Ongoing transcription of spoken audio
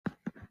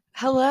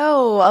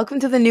Hello, welcome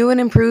to the new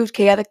and improved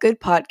Chaotic Good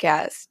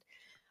podcast.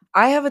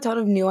 I have a ton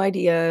of new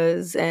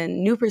ideas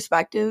and new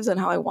perspectives on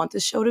how I want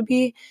this show to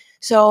be.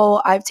 So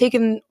I've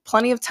taken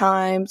plenty of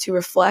time to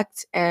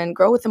reflect and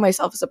grow within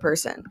myself as a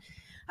person.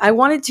 I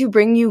wanted to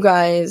bring you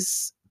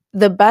guys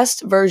the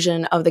best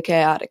version of the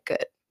Chaotic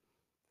Good.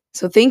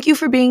 So thank you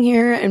for being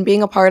here and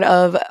being a part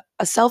of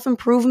a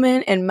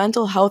self-improvement and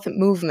mental health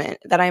movement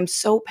that I'm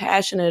so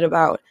passionate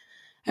about.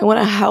 I want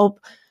to help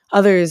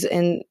others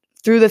and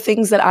through the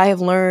things that I have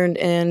learned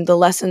and the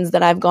lessons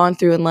that I've gone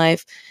through in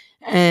life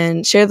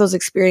and share those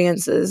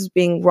experiences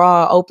being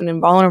raw, open, and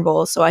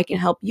vulnerable so I can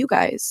help you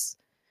guys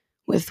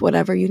with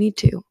whatever you need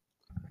to.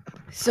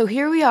 So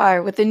here we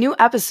are with a new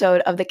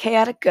episode of The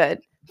Chaotic Good,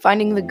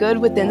 finding the good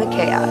within the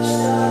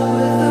chaos.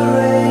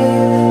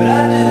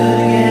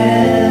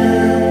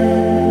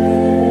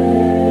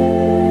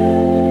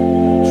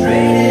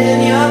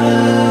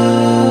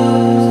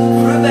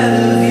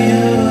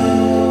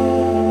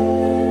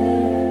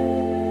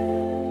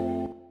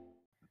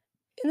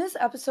 In this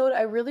episode,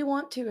 I really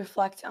want to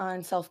reflect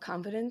on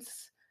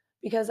self-confidence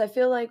because I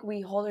feel like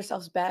we hold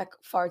ourselves back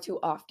far too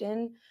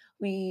often.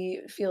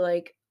 We feel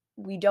like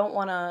we don't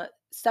want to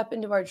step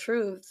into our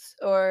truths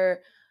or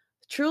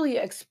truly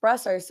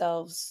express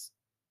ourselves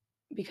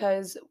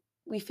because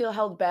we feel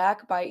held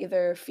back by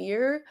either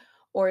fear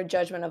or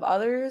judgment of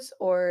others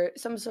or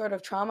some sort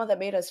of trauma that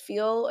made us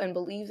feel and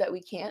believe that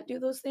we can't do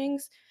those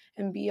things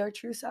and be our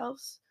true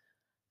selves.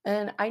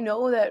 And I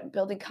know that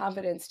building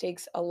confidence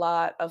takes a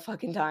lot of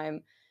fucking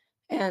time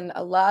and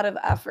a lot of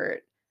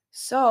effort.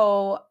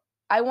 So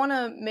I want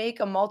to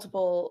make a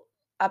multiple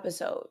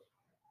episode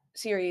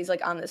series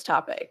like on this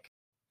topic.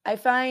 I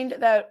find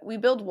that we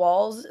build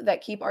walls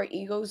that keep our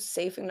egos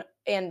safe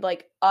and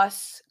like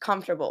us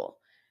comfortable,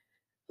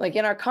 like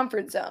in our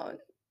comfort zone.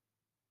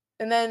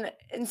 And then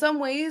in some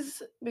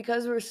ways,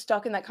 because we're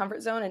stuck in that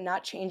comfort zone and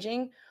not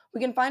changing, we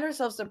can find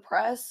ourselves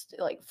depressed,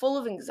 like full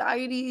of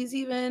anxieties,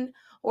 even,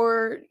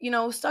 or,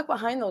 stuck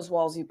behind those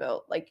walls you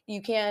built. Like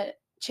you can't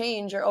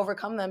change or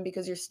overcome them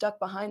because you're stuck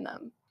behind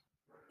them.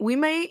 We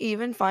may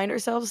even find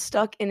ourselves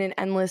stuck in an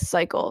endless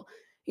cycle,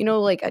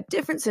 like a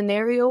different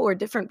scenario or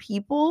different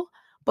people,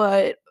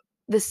 but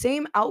the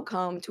same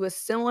outcome to a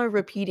similar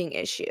repeating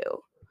issue.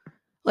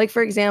 Like,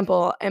 for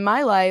example, in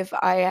my life,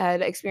 I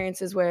had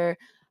experiences where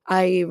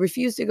I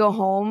refused to go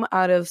home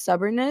out of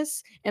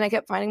stubbornness, and I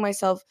kept finding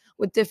myself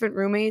with different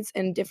roommates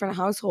in different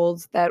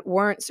households that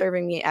weren't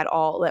serving me at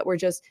all, that were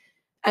just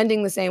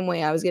ending the same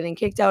way. I was getting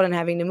kicked out and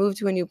having to move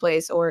to a new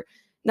place, or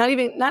not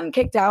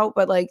kicked out,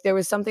 but like there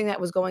was something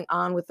that was going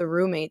on with the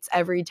roommates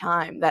every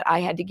time that I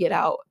had to get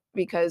out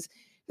because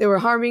they were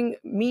harming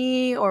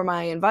me or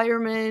my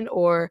environment,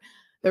 or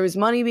there was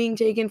money being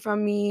taken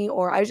from me,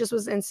 or I just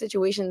was in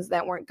situations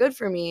that weren't good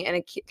for me. And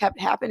it kept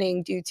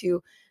happening due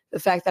to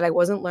the fact that I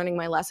wasn't learning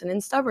my lesson in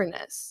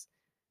stubbornness.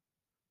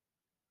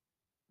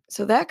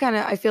 So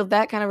I feel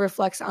that kind of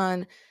reflects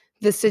on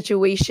the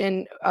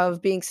situation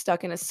of being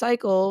stuck in a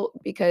cycle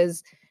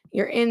because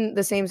you're in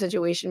the same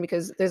situation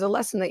because there's a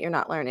lesson that you're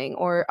not learning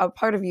or a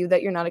part of you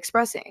that you're not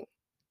expressing.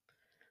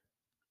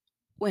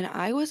 When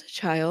I was a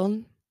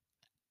child,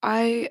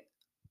 I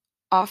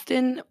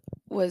often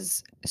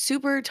was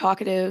super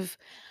talkative.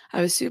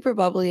 I was super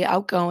bubbly,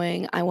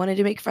 outgoing. I wanted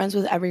to make friends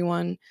with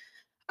everyone.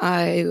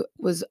 I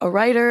was a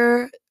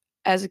writer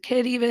as a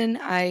kid, even.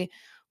 I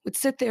would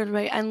sit there to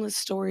write endless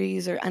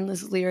stories or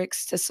endless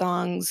lyrics to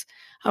songs.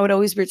 I would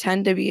always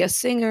pretend to be a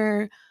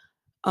singer.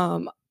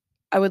 Um,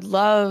 I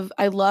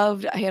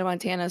loved Hannah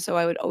Montana, so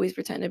I would always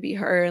pretend to be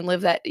her and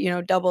live that,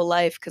 double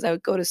life because I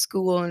would go to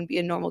school and be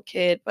a normal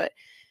kid. But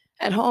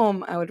at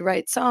home, I would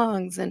write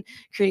songs and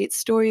create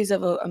stories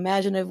of an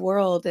imaginative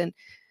world. And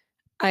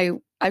I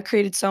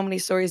created so many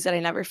stories that I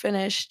never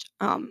finished.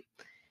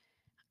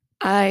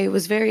 I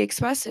was very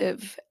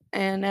expressive,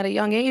 and at a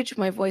young age,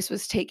 my voice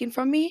was taken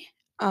from me.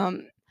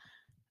 Um,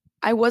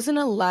 I wasn't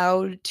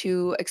allowed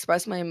to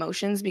express my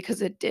emotions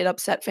because it did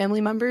upset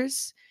family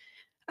members.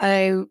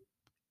 I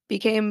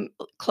became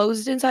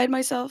closed inside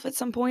myself at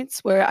some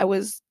points where I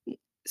was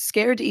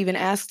scared to even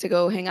ask to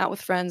go hang out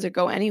with friends or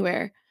go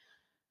anywhere.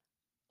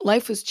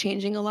 Life was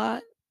changing a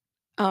lot.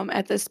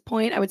 At this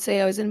point, I would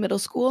say I was in middle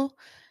school,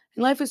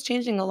 and life was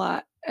changing a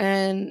lot.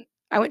 And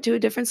I went to a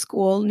different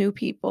school, new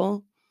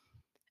people,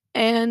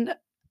 and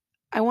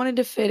I wanted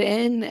to fit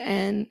in.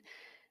 And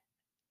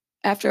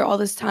after all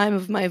this time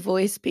of my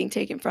voice being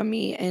taken from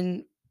me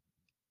and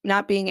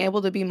not being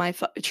able to be my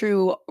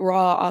true,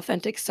 raw,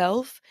 authentic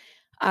self,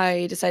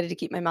 I decided to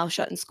keep my mouth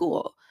shut in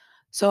school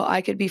so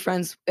I could be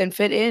friends and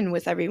fit in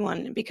with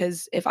everyone.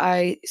 Because if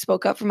I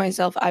spoke up for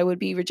myself, I would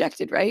be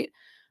rejected, right?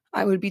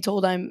 I would be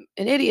told I'm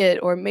an idiot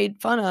or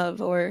made fun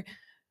of or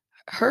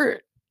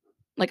hurt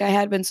like I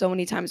had been so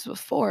many times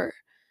before.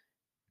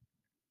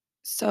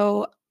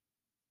 So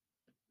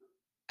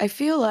I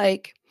feel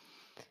like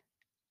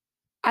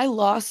I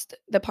lost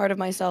the part of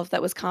myself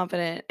that was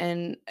confident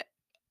and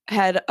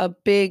had a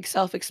big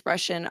self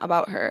expression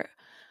about her.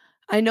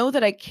 I know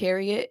that I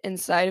carry it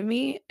inside of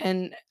me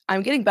and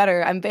I'm getting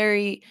better. I'm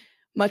very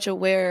much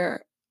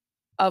aware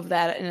of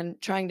that, and I'm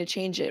trying to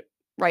change it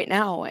right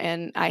now.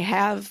 And I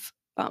have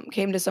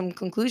came to some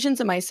conclusions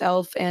in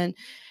myself and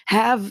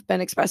have been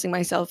expressing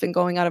myself and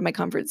going out of my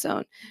comfort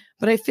zone.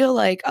 But I feel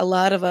like a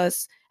lot of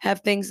us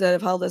have things that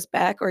have held us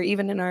back, or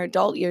even in our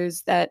adult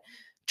years, that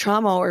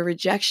trauma or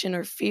rejection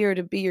or fear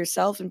to be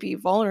yourself and be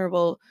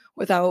vulnerable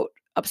without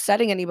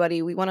upsetting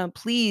anybody. We want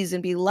to please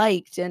and be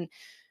liked. And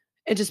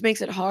it just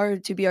makes it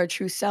hard to be our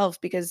true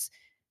self, because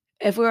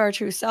if we're our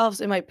true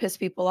selves, it might piss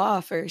people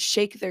off or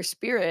shake their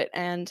spirit,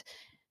 and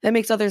that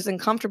makes others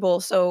uncomfortable.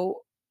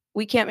 So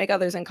we can't make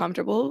others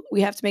uncomfortable.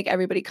 We have to make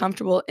everybody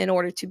comfortable in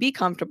order to be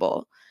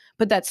comfortable.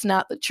 But that's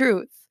not the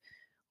truth.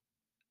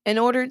 In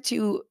order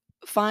to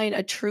find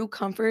a true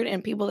comfort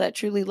and people that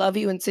truly love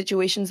you in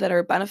situations that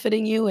are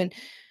benefiting you, and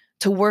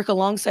to work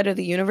alongside of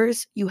the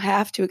universe, you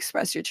have to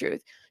express your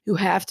truth. You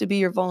have to be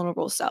your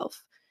vulnerable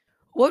self.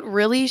 What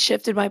really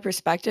shifted my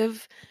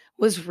perspective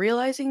was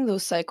realizing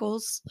those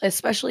cycles,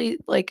 especially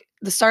like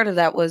the start of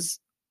that was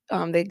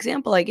the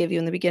example I gave you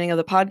in the beginning of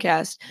the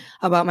podcast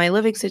about my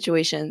living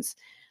situations.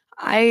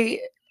 I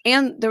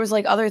and there was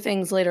like other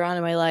things later on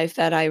in my life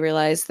that I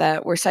realized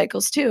that were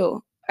cycles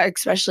too,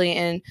 especially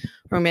in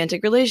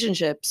romantic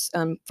relationships,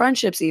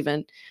 friendships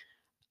even.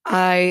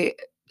 I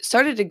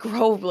started to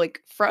grow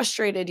like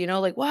frustrated,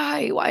 like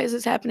why is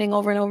this happening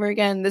over and over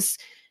again?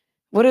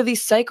 What are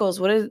these cycles?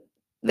 What are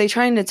they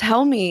trying to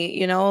tell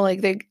me?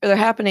 Like they're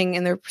happening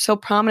and they're so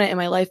prominent in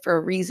my life for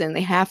a reason.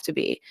 They have to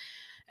be.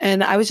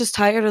 And I was just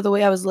tired of the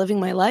way I was living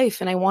my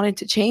life and I wanted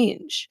to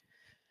change.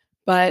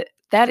 But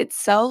that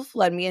itself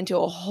led me into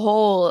a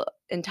whole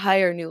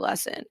entire new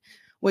lesson,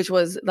 which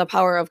was the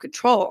power of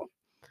control.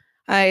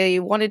 I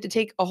wanted to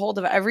take a hold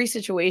of every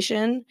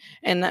situation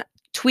and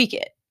tweak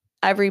it.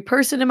 Every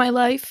person in my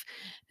life,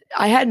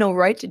 I had no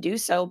right to do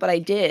so, but I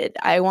did.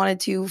 I wanted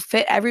to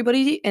fit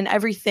everybody and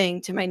everything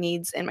to my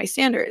needs and my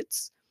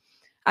standards.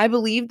 I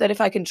believed that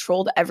if I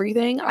controlled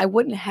everything, I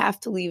wouldn't have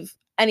to leave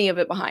any of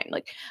it behind.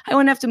 Like, I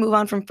wouldn't have to move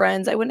on from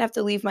friends. I wouldn't have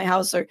to leave my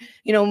house, or,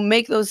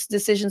 make those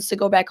decisions to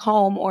go back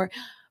home, or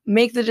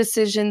make the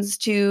decisions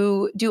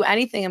to do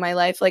anything in my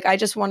life. Like, I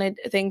just wanted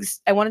things,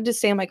 I wanted to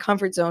stay in my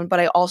comfort zone, but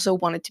I also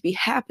wanted to be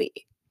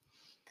happy.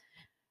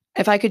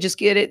 If I could just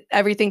get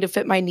everything to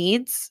fit my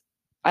needs,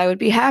 I would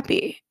be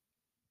happy.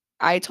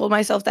 I told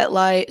myself that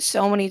lie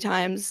so many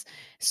times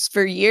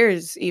for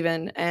years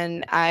even,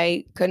 and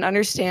I couldn't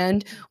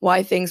understand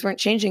why things weren't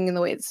changing in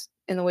the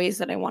ways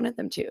that I wanted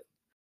them to.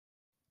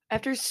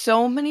 After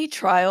so many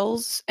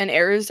trials and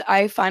errors,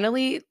 I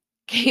finally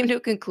came to a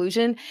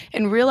conclusion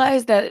and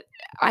realized that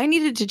I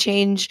needed to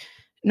change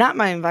not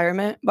my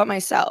environment, but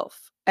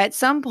myself. At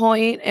some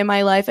point in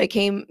my life, I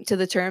came to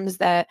the terms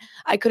that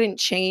I couldn't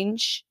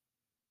change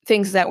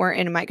things that weren't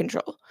in my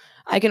control.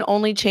 I can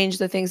only change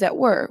the things that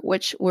were,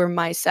 which were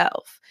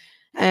myself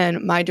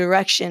and my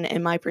direction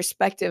and my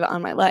perspective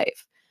on my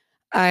life.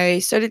 I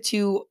started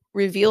to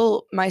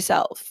reveal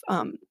myself.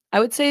 I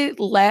would say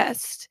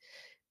last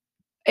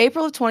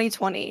April of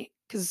 2020,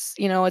 because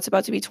it's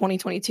about to be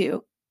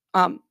 2022.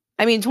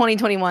 I mean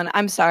 2021.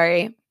 I'm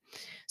sorry.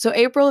 So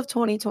April of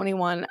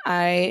 2021,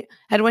 I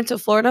had went to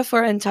Florida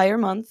for an entire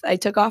month. I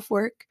took off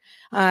work.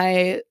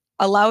 I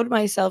allowed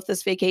myself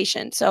this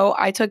vacation. So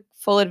I took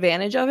full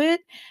advantage of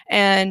it.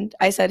 And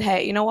I said,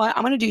 hey, you know what?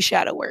 I'm going to do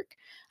shadow work.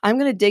 I'm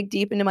going to dig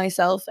deep into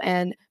myself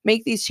and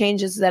make these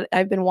changes that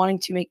I've been wanting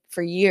to make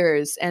for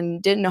years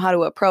and didn't know how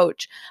to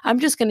approach. I'm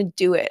just going to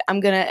do it. I'm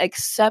going to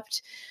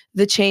accept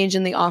the change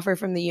and the offer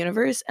from the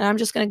universe, and I'm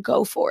just going to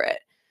go for it.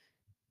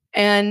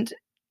 And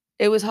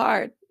it was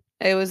hard.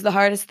 It was the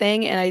hardest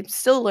thing, and I'm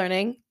still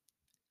learning.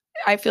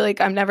 I feel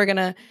like I'm never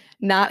gonna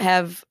not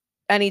have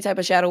any type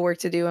of shadow work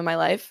to do in my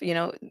life.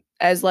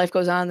 As life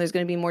goes on, there's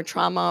gonna be more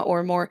trauma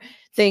or more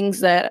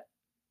things that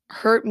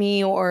hurt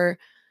me or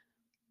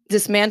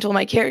dismantle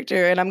my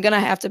character, and I'm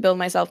gonna have to build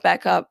myself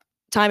back up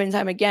time and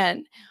time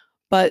again.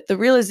 But the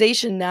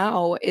realization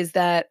now is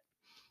that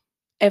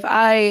if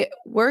I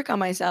work on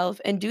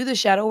myself and do the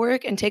shadow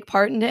work and take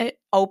part in it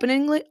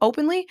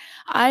openly,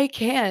 I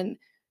can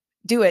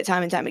do it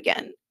time and time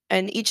again.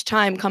 And each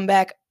time come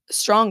back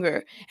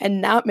stronger and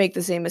not make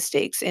the same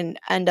mistakes and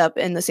end up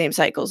in the same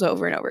cycles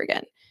over and over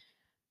again.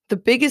 The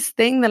biggest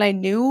thing that I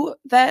knew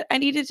that I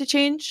needed to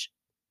change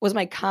was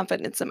my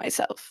confidence in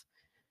myself.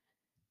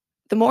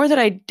 The more that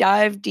I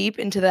dived deep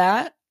into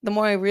that, the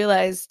more I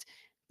realized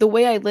the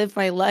way I lived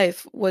my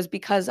life was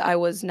because I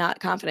was not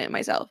confident in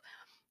myself.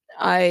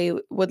 I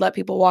would let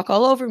people walk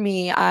all over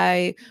me.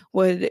 I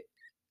would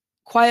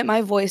quiet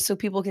my voice so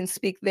people can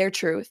speak their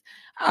truth.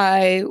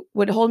 I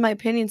would hold my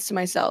opinions to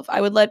myself. I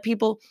would let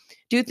people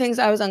do things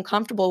I was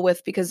uncomfortable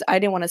with because I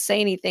didn't want to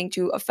say anything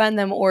to offend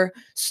them or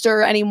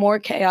stir any more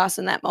chaos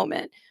in that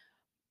moment.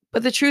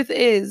 But the truth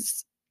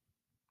is,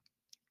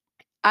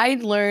 I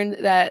learned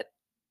that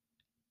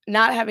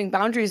not having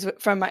boundaries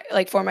from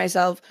for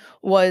myself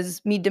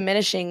was me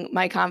diminishing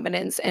my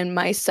confidence and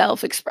my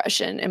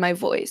self-expression and my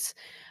voice.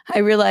 I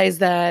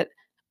realized that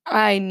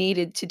I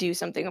needed to do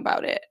something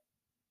about it.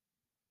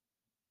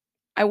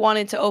 I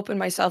wanted to open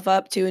myself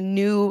up to a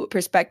new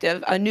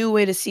perspective, a new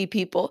way to see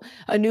people,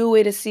 a new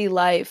way to see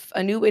life,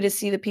 a new way to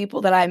see the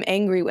people that I'm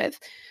angry with,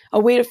 a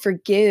way to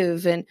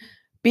forgive and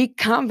be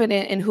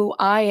confident in who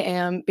I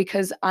am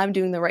because I'm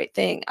doing the right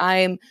thing.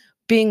 I'm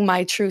being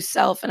my true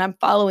self and I'm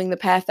following the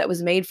path that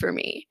was made for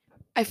me.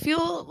 I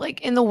feel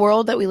like in the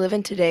world that we live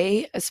in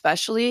today,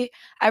 especially,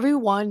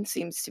 everyone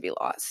seems to be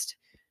lost.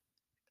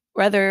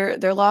 Whether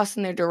they're lost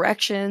in their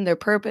direction, their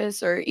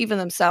purpose, or even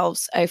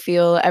themselves, I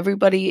feel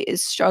everybody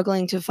is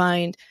struggling to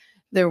find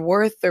their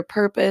worth, their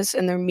purpose,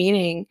 and their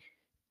meaning.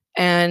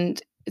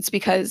 And it's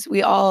because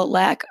we all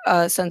lack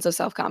a sense of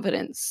self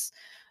confidence.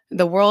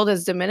 The world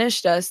has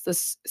diminished us, the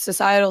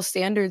societal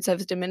standards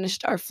have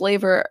diminished our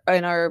flavor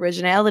and our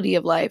originality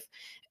of life.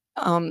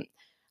 Um,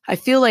 I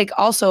feel like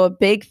also a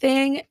big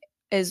thing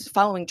is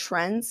following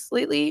trends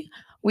lately.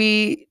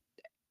 We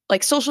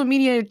like social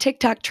media,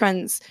 TikTok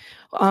trends.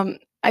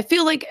 I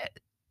feel like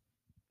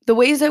the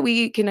ways that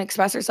we can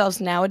express ourselves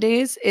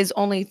nowadays is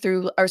only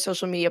through our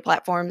social media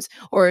platforms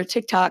or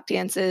TikTok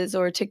dances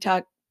or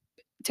TikTok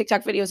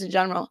videos in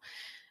general.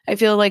 I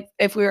feel like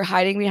if we were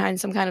hiding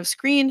behind some kind of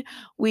screen,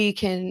 we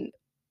can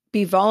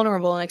be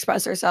vulnerable and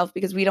express ourselves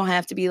because we don't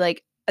have to be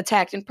like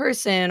attacked in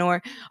person,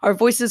 or our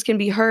voices can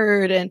be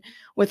heard and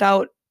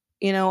without,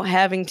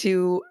 having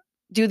to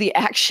do the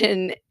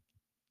action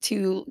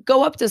to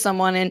go up to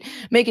someone and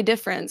make a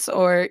difference,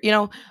 or,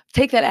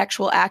 take that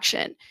actual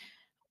action.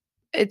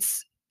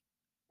 It's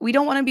We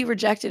don't want to be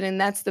rejected,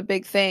 and that's the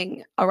big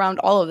thing around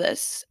all of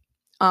this.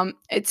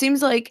 It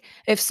seems like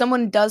if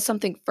someone does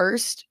something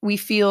first, we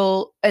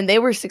feel, and they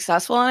were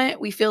successful on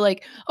it, we feel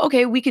like,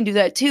 okay, we can do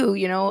that too.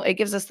 It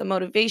gives us the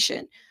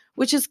motivation,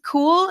 which is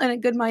cool and a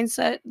good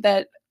mindset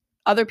that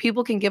other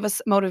people can give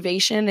us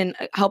motivation and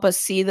help us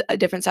see a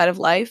different side of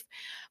life.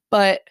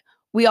 But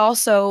we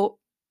also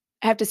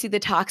have to see the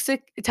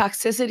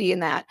toxicity in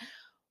that.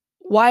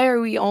 Why are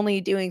we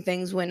only doing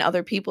things when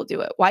other people do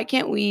it? Why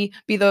can't we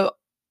be the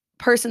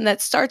person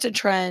that starts a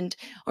trend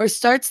or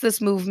starts this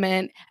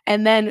movement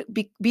and then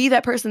be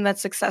that person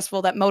that's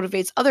successful that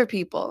motivates other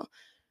people?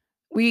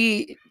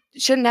 We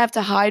shouldn't have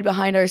to hide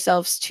behind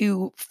ourselves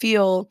to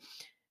feel,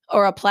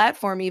 or a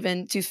platform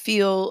even to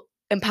feel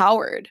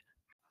empowered.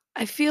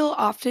 I feel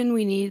often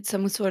we need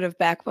some sort of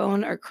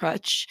backbone or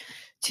crutch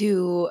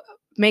to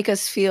make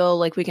us feel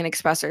like we can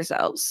express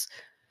ourselves.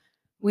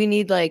 We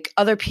need like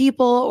other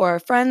people or our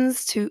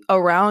friends to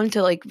around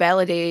to like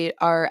validate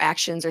our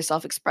actions or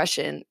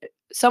self-expression.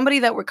 Somebody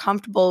that we're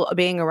comfortable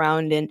being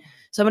around, and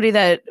somebody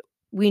that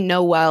we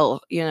know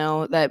well,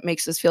 that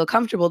makes us feel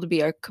comfortable to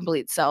be our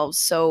complete selves.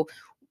 So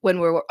when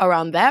we're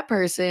around that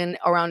person,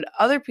 around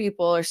other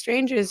people or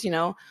strangers,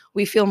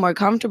 we feel more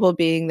comfortable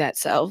being that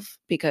self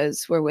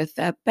because we're with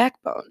that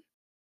backbone.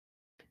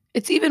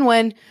 It's even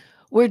when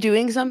we're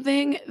doing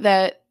something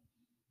that,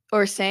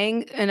 or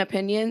saying an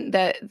opinion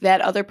that that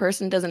other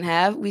person doesn't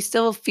have, we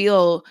still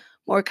feel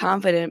more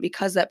confident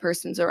because that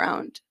person's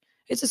around.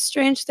 It's a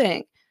strange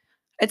thing.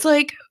 It's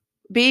like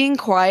being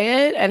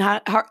quiet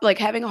and like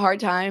having a hard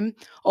time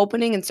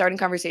opening and starting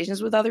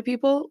conversations with other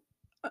people.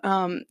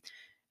 Um,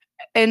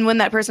 and when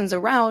that person's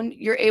around,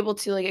 you're able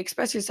to like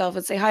express yourself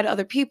and say hi to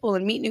other people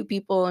and meet new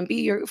people and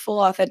be your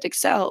full authentic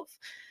self.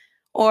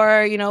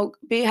 Or,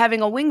 be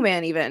having a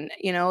wingman even,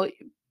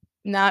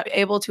 not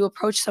able to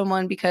approach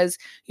someone because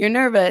you're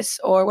nervous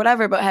or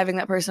whatever, but having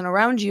that person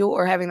around you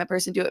or having that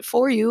person do it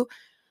for you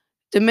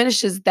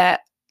diminishes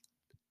that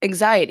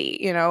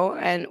anxiety,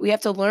 and we have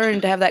to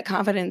learn to have that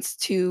confidence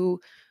to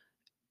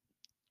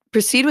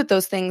proceed with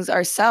those things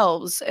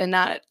ourselves and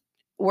not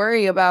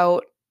worry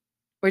about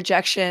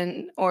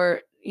rejection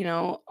or,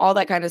 all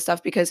that kind of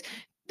stuff, because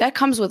that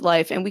comes with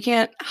life and we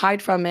can't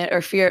hide from it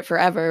or fear it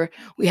forever.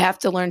 We have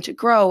to learn to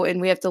grow, and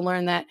we have to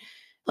learn that,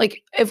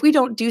 like, if we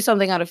don't do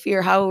something out of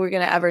fear, how are we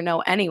going to ever know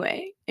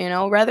anyway?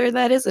 Rather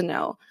that is a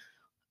no.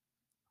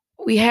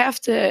 We have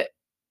to,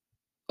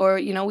 or,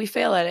 we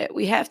fail at it.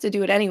 We have to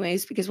do it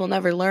anyways because we'll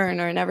never learn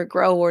or never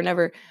grow or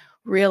never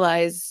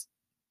realize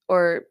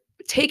or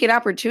take an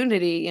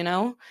opportunity,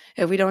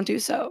 if we don't do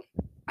so.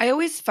 I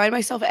always find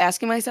myself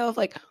asking myself,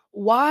 like,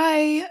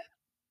 why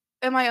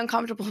am I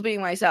uncomfortable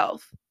being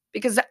myself?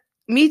 Because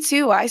me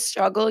too, I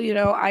struggle,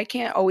 I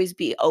can't always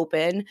be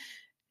open.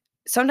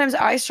 Sometimes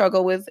I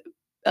struggle with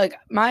like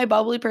my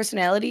bubbly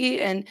personality,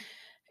 and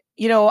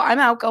I'm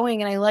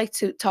outgoing and I like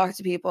to talk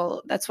to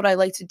people. That's what I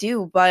like to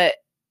do, but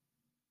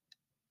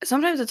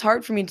sometimes it's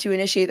hard for me to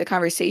initiate the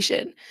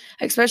conversation,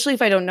 especially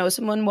if I don't know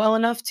someone well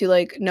enough to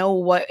like know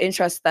what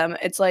interests them.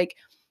 It's like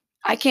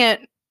I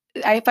can't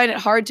I find it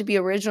hard to be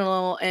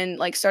original and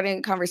like starting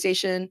a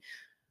conversation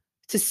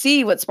to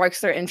see what sparks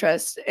their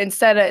interest.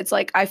 Instead, it's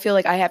like I feel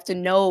like I have to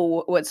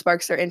know what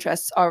sparks their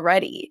interests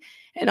already.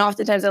 And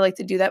oftentimes I like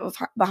to do that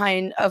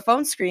behind a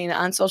phone screen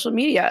on social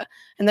media.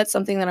 And that's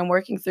something that I'm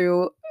working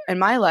through in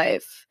my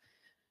life.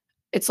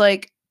 It's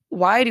like,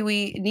 why do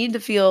we need to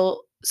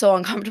feel so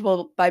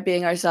uncomfortable by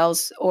being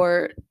ourselves?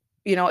 Or,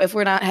 if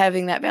we're not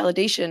having that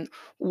validation,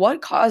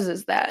 what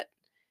causes that?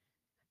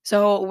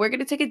 So, we're going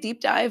to take a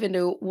deep dive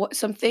into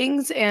some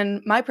things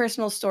and my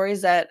personal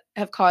stories that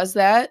have caused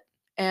that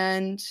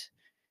and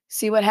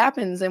see what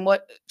happens and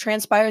what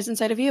transpires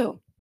inside of you.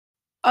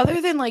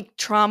 Other than like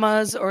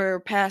traumas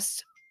or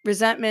past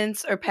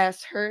resentments or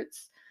past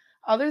hurts,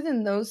 other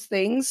than those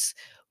things,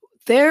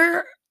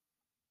 there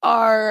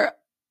are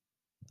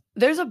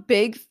there's a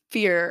big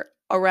fear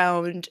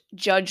around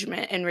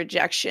judgment and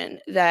rejection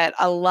that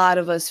a lot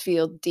of us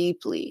feel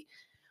deeply.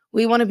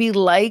 We want to be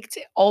liked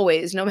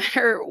always, no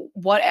matter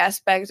what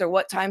aspect or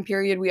what time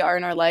period we are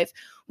in our life.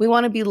 We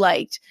want to be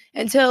liked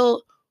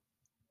until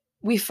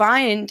we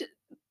find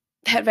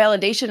that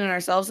validation in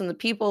ourselves and the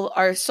people,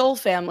 our soul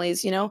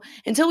families,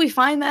 until we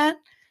find that,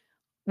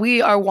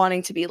 we are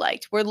wanting to be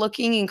liked. We're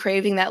looking and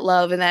craving that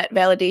love and that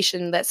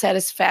validation, that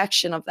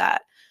satisfaction of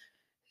that.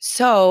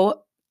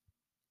 So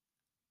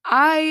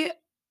I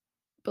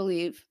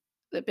believe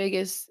the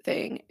biggest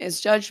thing is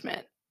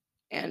judgment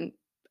and,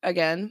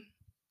 again,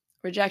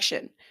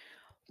 rejection.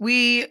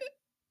 We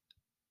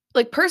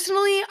like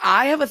personally,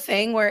 I have a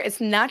thing where it's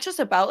not just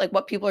about like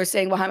what people are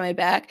saying behind my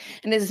back,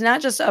 and it's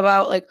not just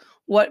about like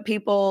what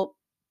people,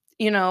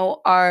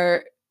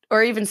 are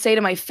or even say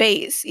to my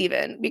face,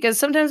 even because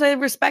sometimes I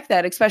respect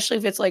that, especially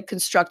if it's like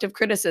constructive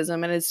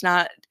criticism and it's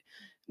not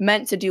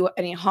meant to do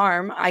any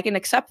harm. I can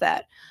accept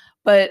that.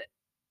 But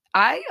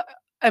I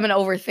am an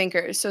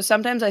overthinker. So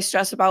sometimes I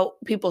stress about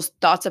people's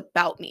thoughts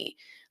about me,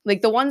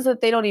 like the ones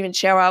that they don't even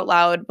share out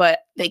loud, but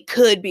they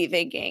could be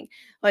thinking.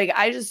 Like,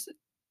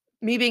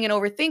 me being an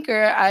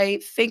overthinker, I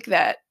think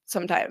that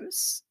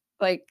sometimes.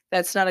 Like,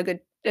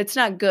 it's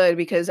not good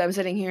because I'm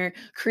sitting here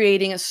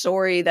creating a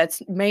story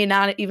that's may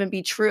not even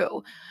be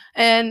true.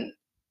 And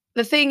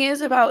the thing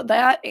is about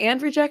that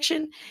and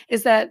rejection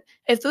is that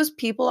if those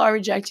people are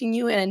rejecting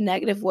you in a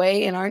negative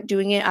way and aren't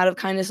doing it out of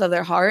kindness of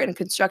their heart and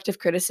constructive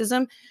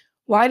criticism,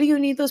 why do you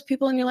need those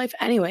people in your life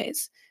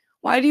anyways?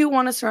 Why do you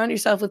want to surround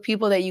yourself with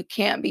people that you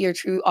can't be your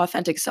true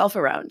authentic self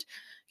around?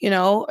 You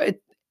know,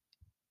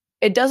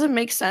 it doesn't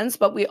make sense,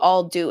 but we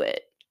all do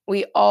it.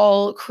 We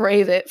all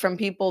crave it from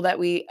people that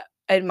we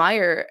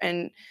admire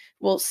and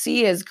will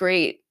see as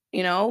great,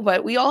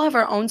 but we all have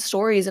our own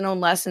stories and own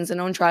lessons and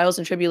own trials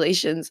and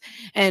tribulations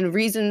and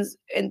reasons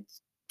and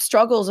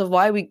struggles of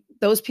why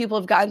those people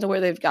have gotten to where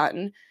they've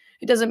gotten.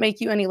 It doesn't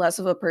make you any less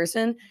of a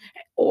person.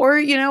 Or,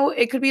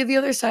 it could be the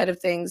other side of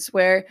things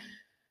where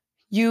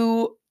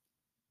you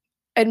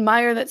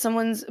admire that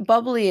someone's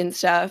bubbly and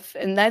stuff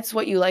and that's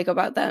what you like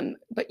about them,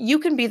 but you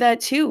can be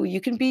that too. You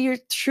can be your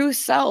true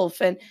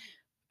self, and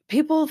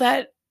people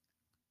that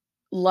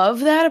love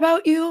that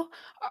about you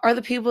are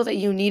the people that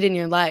you need in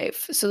your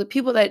life. So the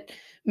people that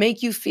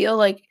make you feel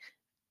like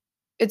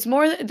it's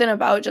more than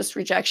about just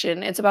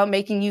rejection, it's about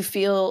making you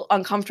feel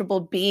uncomfortable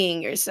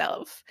being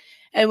yourself.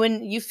 And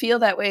when you feel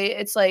that way,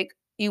 it's like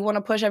you want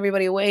to push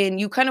everybody away and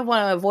you kind of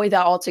want to avoid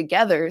that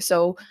altogether.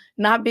 So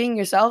not being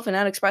yourself and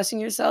not expressing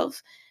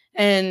yourself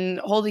and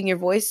holding your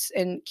voice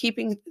and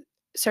keeping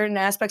certain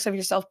aspects of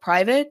yourself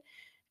private,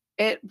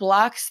 it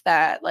blocks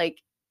that. Like,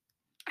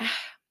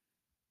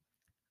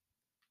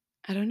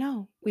 I don't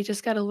know. We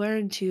just got to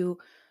learn to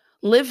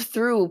live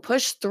through,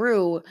 push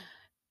through,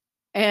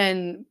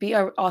 and be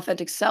our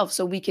authentic self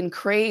so we can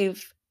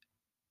crave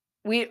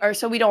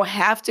so we don't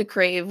have to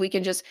crave. We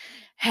can just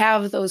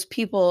have those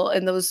people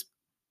and those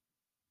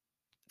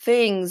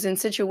things and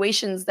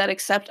situations that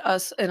accept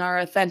us and our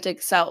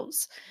authentic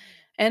selves.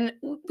 And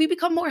we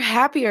become more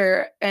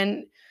happier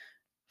and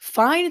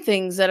find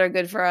things that are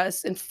good for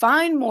us and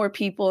find more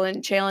people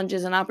and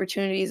challenges and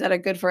opportunities that are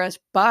good for us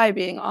by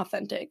being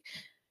authentic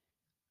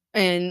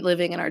and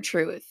living in our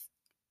truth.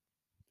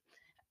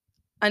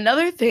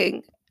 Another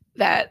thing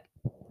that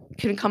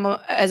can come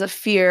as a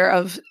fear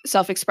of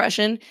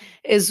self-expression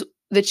is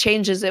the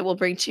changes it will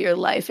bring to your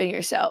life and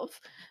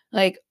yourself.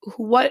 Like,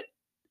 what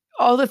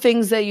all the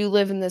things that you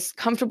live in this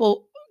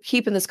comfortable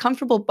keep in this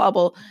comfortable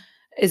bubble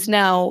is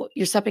now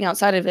you're stepping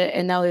outside of it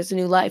and now there's a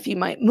new life. You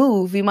might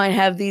move, you might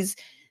have these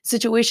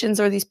situations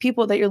or these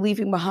people that you're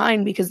leaving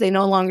behind because they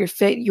no longer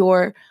fit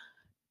your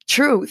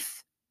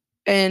truth.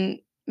 And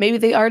maybe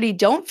they already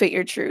don't fit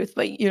your truth,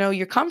 but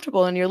you're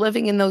comfortable and you're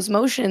living in those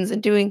motions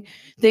and doing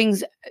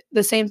things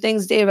the same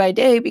things day by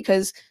day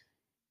because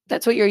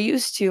that's what you're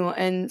used to,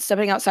 and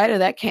stepping outside of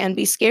that can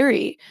be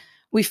scary.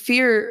 We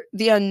fear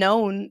the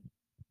unknown,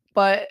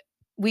 but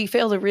we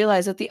fail to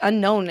realize that the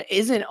unknown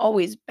isn't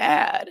always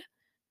bad.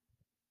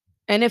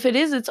 And if it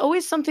is, it's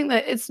always something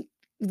that it's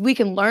we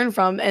can learn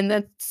from, and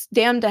that's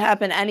damned to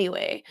happen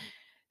anyway.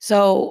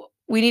 So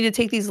we need to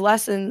take these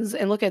lessons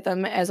and look at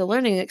them as a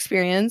learning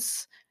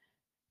experience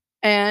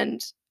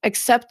and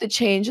accept the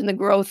change and the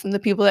growth and the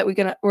people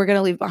that we're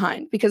gonna leave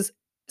behind. Because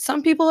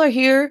some people are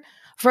here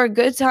for a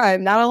good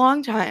time, not a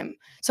long time.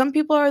 Some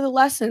people are the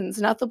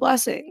lessons, not the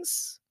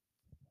blessings.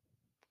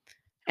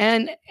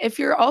 And if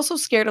you're also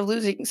scared of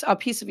losing a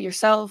piece of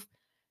yourself,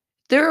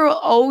 there will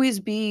always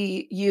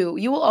be you.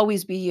 You will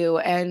always be you.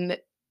 And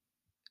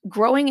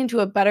growing into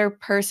a better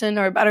person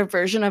or a better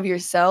version of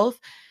yourself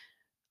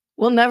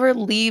will never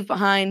leave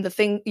behind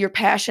your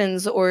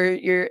passions or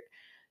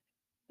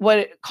what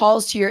it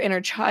calls to your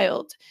inner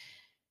child.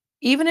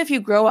 Even if you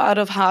grow out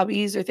of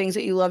hobbies or things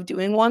that you love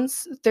doing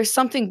once, there's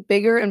something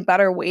bigger and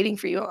better waiting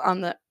for you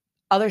on the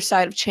other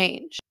side of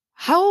change.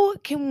 How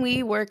can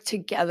we work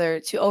together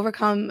to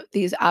overcome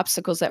these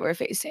obstacles that we're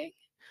facing?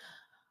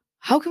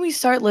 How can we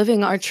start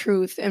living our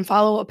truth and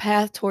follow a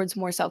path towards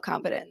more self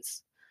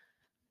confidence?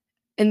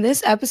 In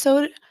this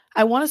episode,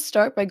 I want to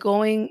start by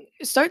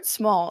start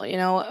small,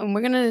 and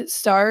we're going to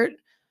start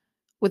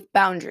with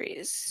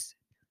boundaries.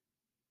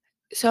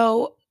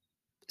 So,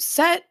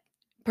 set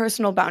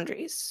personal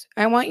boundaries.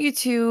 I want you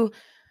to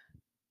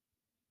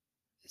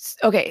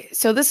Okay,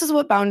 so this is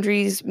what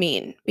boundaries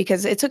mean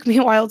because it took me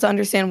a while to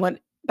understand what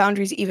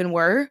boundaries even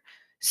were.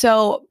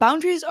 So,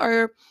 boundaries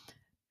are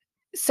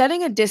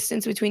setting a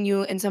distance between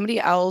you and somebody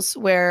else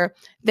where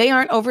they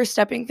aren't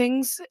overstepping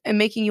things and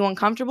making you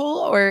uncomfortable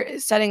or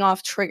setting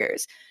off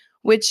triggers,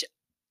 which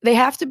they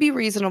have to be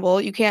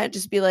reasonable. You can't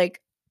just be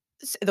like,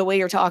 the way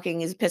you're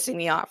talking is pissing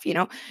me off,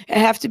 It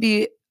have to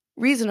be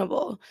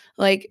reasonable.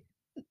 Like,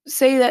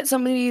 say that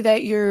somebody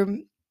that you're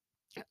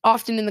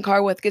often in the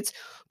car with gets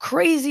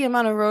crazy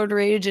amount of road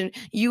rage and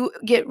you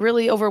get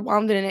really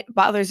overwhelmed and it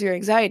bothers your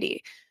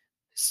anxiety.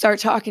 Start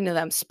talking to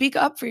them. Speak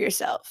up for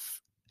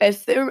yourself.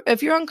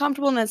 If you're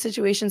uncomfortable in that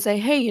situation, say,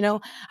 "Hey,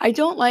 I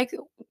don't like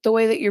the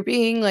way that you're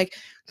being. Like,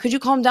 could you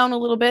calm down a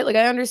little bit? Like,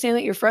 I understand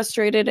that you're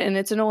frustrated and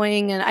it's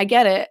annoying and I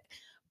get it,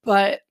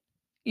 but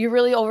you're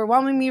really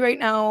overwhelming me right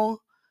now."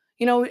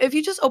 If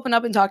you just open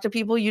up and talk to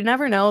people, you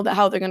never know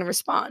how they're going to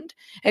respond.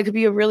 It could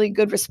be a really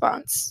good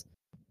response.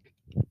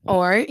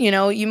 Or,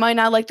 you might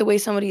not like the way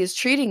somebody is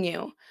treating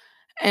you.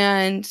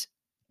 And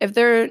if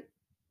they're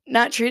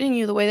not treating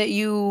you the way that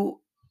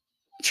you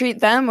treat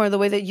them or the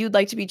way that you'd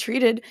like to be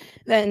treated,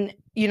 then,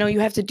 you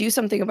have to do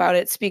something about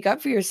it. Speak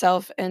up for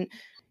yourself.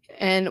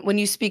 And when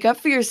you speak up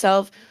for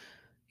yourself,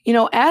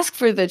 ask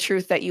for the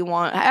truth that you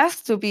want.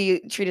 Ask to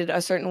be treated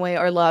a certain way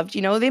or loved.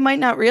 They might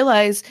not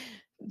realize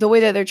the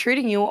way that they're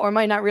treating you or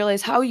might not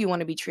realize how you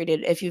want to be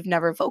treated if you've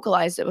never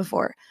vocalized it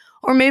before.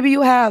 Or maybe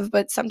you have,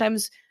 but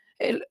sometimes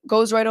it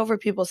goes right over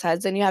people's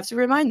heads and you have to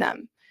remind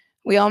them.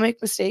 We all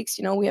make mistakes,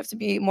 we have to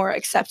be more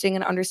accepting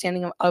and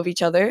understanding of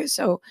each other.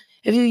 So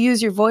if you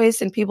use your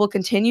voice and people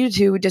continue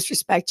to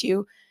disrespect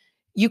you,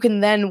 you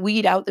can then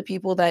weed out the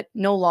people that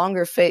no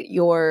longer fit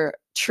your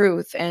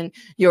truth and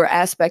your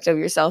aspect of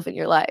yourself in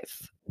your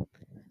life.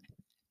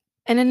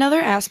 And another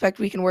aspect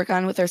we can work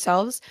on with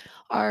ourselves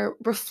are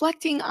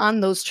reflecting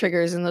on those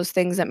triggers and those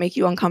things that make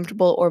you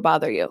uncomfortable or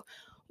bother you.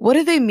 What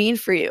do they mean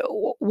for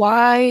you?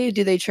 Why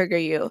do they trigger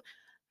you?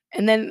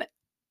 And then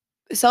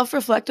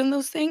self-reflect on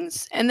those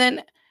things and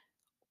then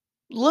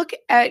look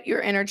at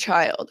your inner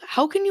child.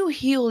 How can you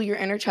heal your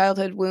inner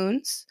childhood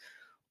wounds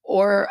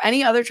or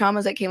any other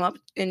traumas that came up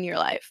in your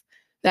life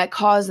that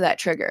caused that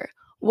trigger?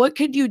 What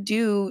could you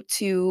do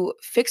to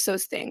fix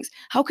those things?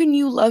 How can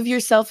you love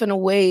yourself in a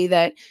way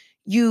that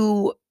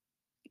you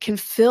can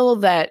fill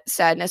that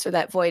sadness or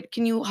that void?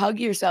 Can you hug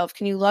yourself?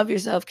 Can you love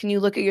yourself? Can you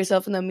look at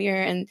yourself in the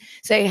mirror and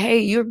say, "Hey,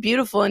 you're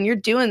beautiful and you're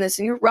doing this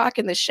and you're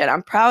rocking this shit.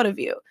 I'm proud of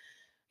you."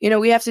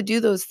 We have to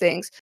do those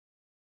things.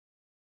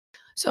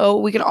 So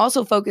we can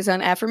also focus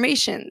on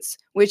affirmations,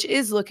 which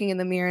is looking in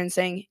the mirror and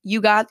saying,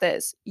 "You got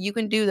this. You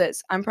can do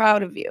this. I'm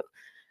proud of you."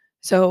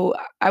 So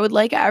I would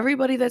like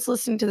everybody that's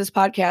listening to this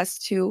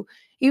podcast to,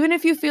 even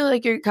if you feel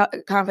like you're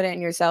confident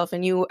in yourself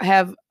and you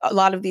have a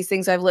lot of these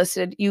things I've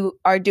listed, you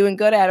are doing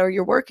good at or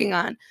you're working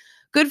on,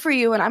 good for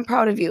you and I'm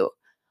proud of you.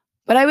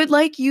 But I would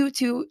like you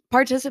to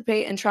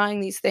participate in trying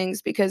these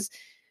things because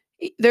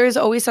there's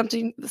always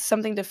something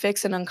to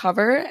fix and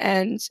uncover,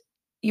 and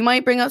you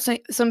might bring up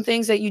some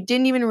things that you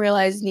didn't even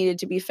realize needed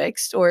to be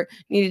fixed or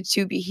needed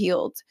to be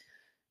healed.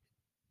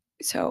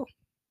 So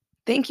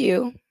thank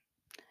you.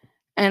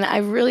 And I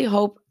really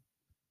hope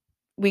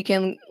we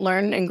can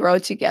learn and grow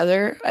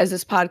together as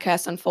this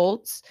podcast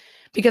unfolds,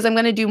 because I'm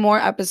going to do more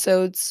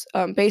episodes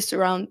based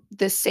around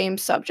this same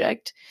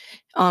subject,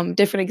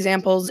 different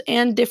examples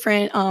and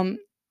different,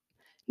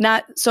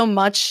 not so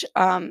much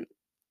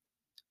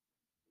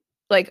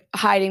like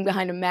hiding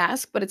behind a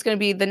mask, but it's going to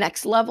be the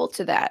next level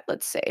to that,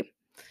 let's say.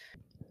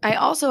 I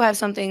also have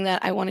something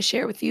that I want to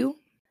share with you.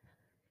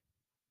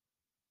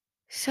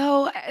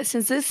 So,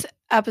 since this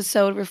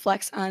episode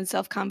reflects on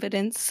self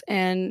confidence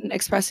and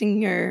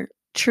expressing your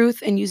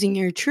truth and using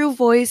your true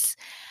voice,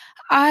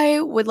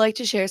 I would like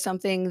to share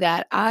something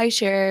that I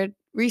shared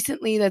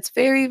recently that's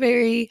very,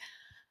 very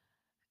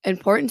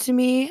important to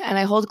me and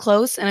I hold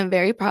close and I'm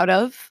very proud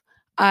of.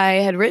 I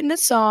had written a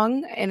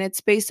song and it's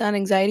based on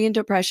anxiety and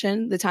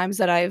depression, the times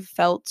that I've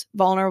felt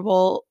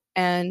vulnerable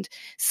and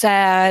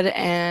sad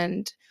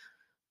and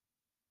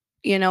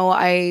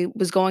I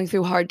was going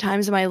through hard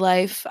times in my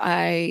life.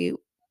 I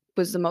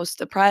was the most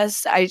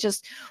depressed. I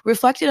just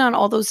reflected on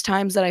all those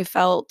times that I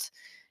felt.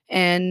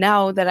 And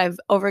now that I've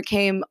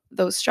overcame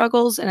those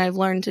struggles and I've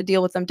learned to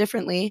deal with them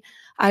differently,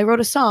 I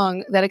wrote a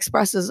song that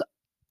expresses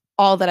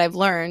all that I've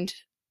learned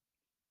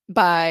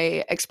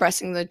by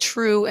expressing the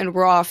true and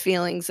raw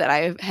feelings that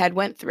I had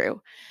went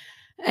through.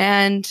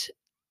 And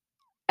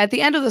at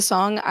the end of the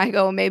song, I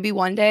go, maybe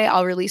one day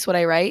I'll release what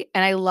I write.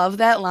 And I love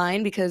that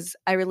line because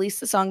I released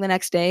the song the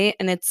next day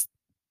and it's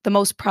the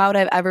most proud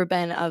I've ever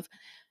been of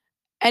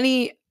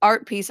any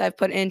art piece I've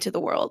put into the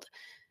world.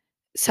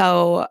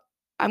 So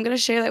I'm going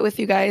to share that with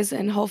you guys,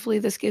 and hopefully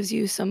this gives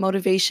you some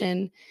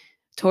motivation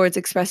towards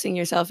expressing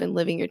yourself and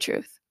living your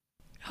truth.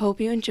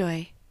 Hope you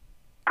enjoy.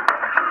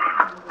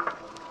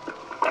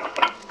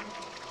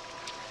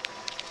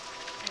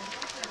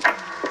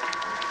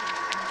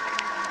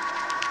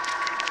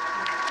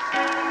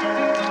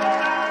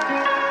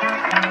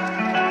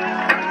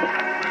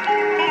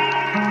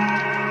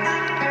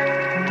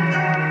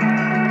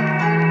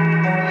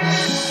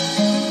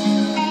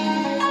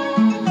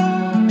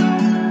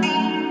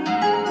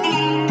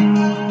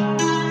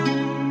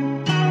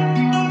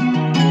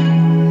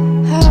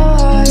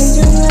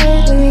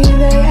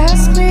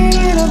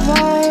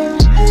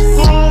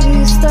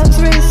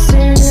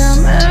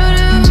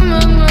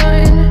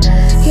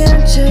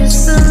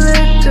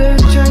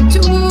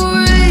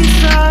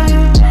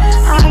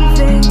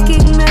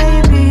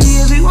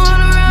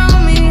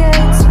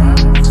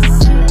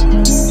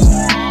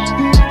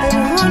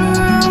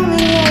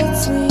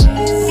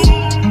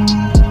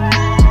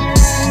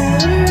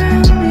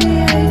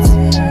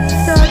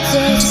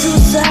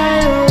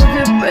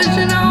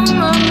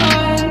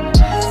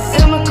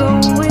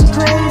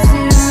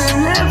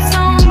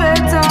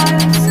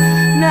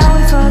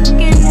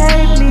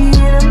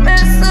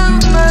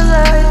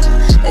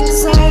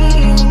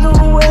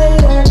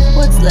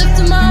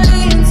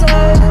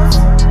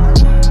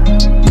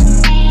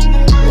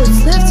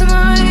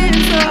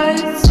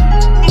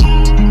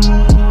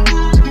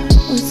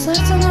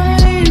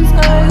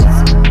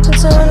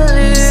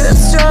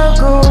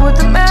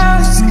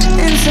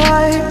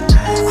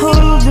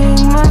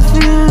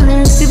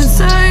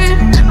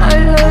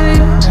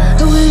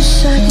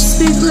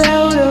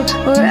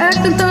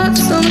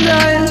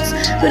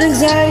 But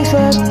anxiety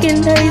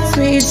fucking hates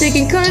me,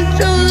 taking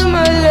control of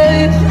my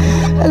life.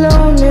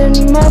 Alone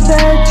in my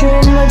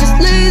bedroom, I just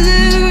lay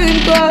there and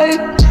cry,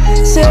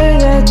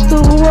 staring at the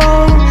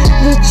wall,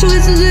 the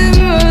choices in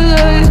my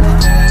life.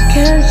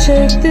 Can't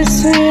shake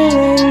this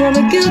feeling,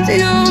 I'm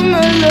guilty of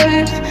my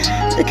life.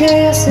 The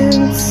chaos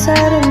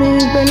inside of me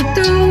burning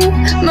through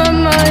my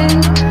mind.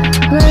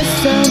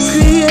 Myself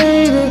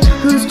created,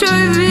 who's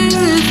driving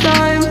this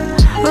time?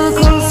 Roller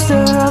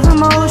coaster of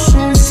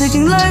emotions,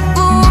 taking life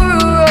for a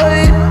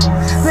ride.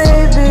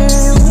 Maybe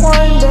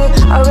one day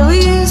I'll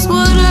release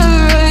what I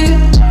write.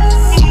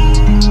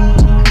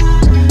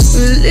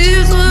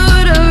 Release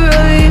what I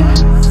write.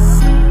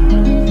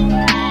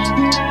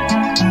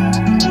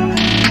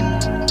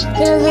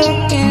 Can't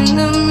look in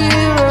the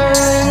mirror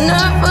and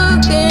not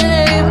fucking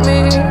hate me.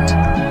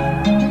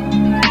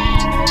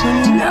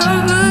 And not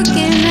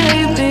fucking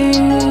hate me.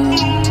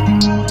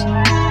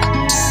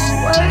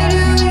 Why do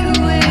you hate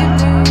me?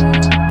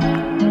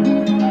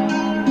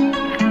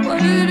 Why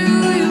do you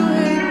hate me?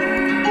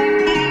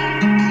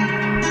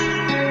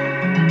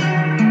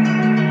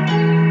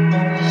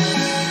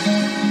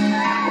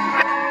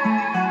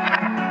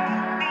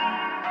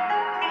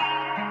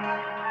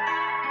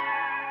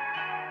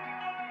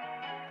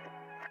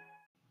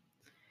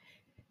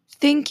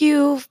 Thank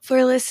you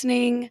for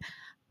listening.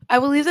 I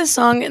will leave this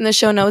song in the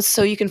show notes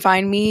so you can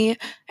find me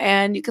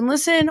and you can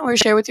listen or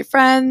share with your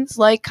friends,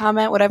 like,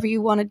 comment, whatever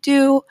you want to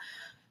do.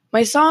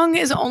 My song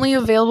is only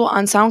available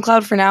on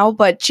SoundCloud for now,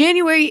 but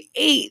January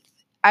 8th,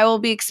 I will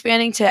be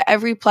expanding to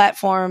every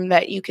platform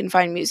that you can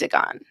find music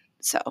on.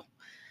 So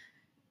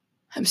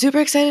I'm super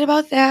excited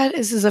about that.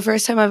 This is the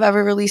first time I've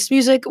ever released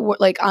music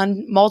like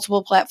on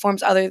multiple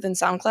platforms other than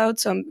SoundCloud.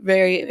 So I'm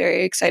very,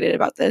 very excited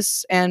about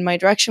this and my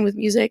direction with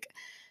music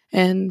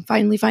and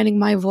finally finding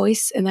my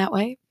voice in that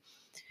way.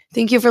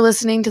 Thank you for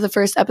listening to the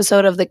first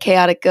episode of The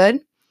Chaotic Good.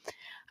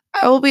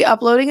 I will be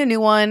uploading a new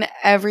one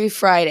every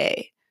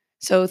Friday.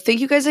 So thank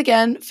you guys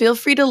again. Feel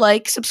free to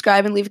like,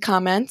 subscribe, and leave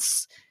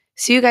comments.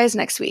 See you guys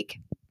next week.